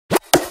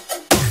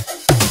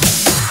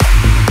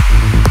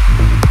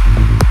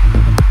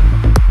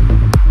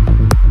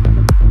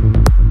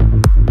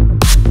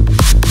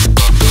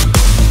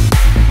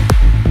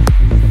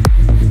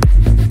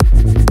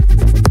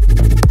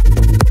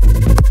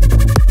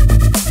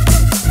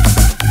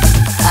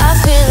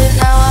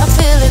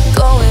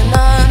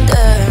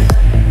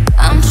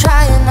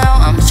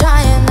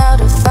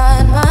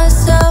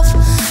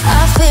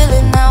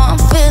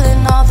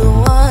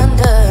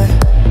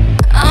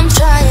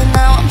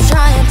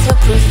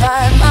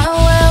provide my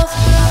wealth.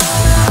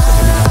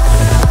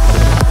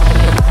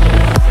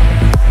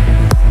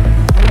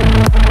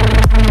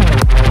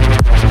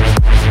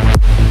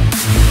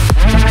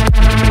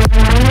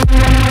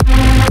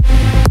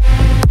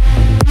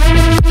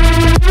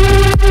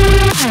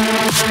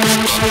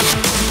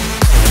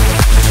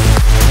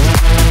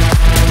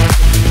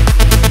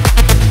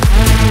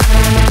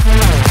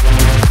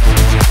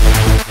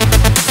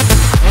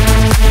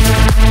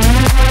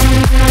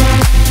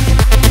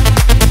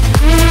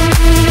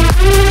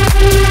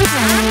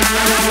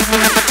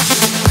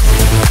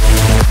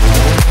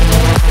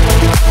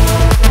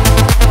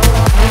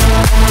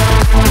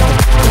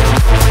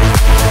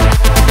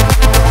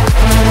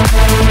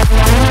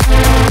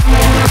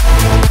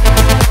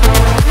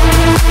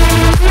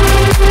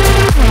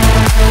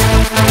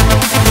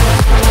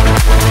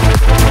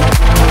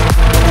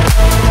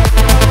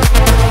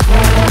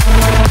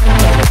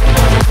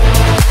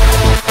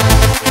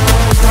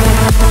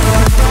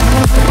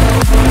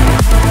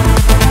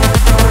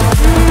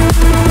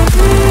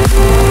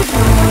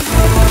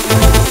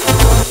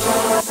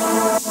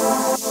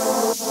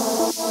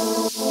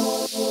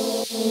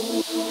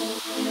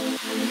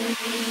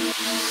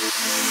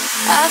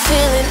 I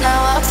feel it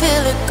now, I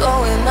feel it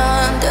going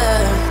under.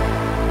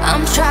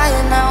 I'm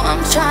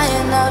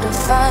trying now to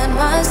find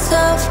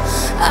myself.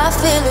 I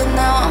feel it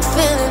now, I'm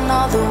feeling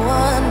all the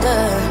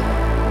wonder.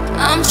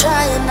 I'm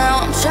trying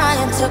now, I'm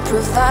trying to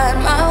provide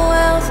my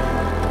wealth.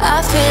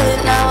 I feel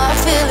it now, I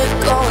feel it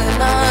going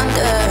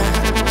under.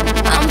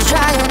 I'm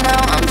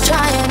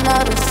trying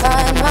now to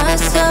find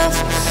myself.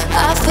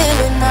 I feel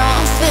it now,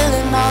 I'm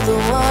feeling all the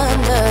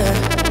wonder.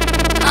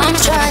 I'm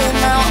trying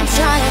now, I'm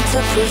trying to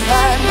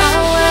provide my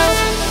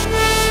wealth.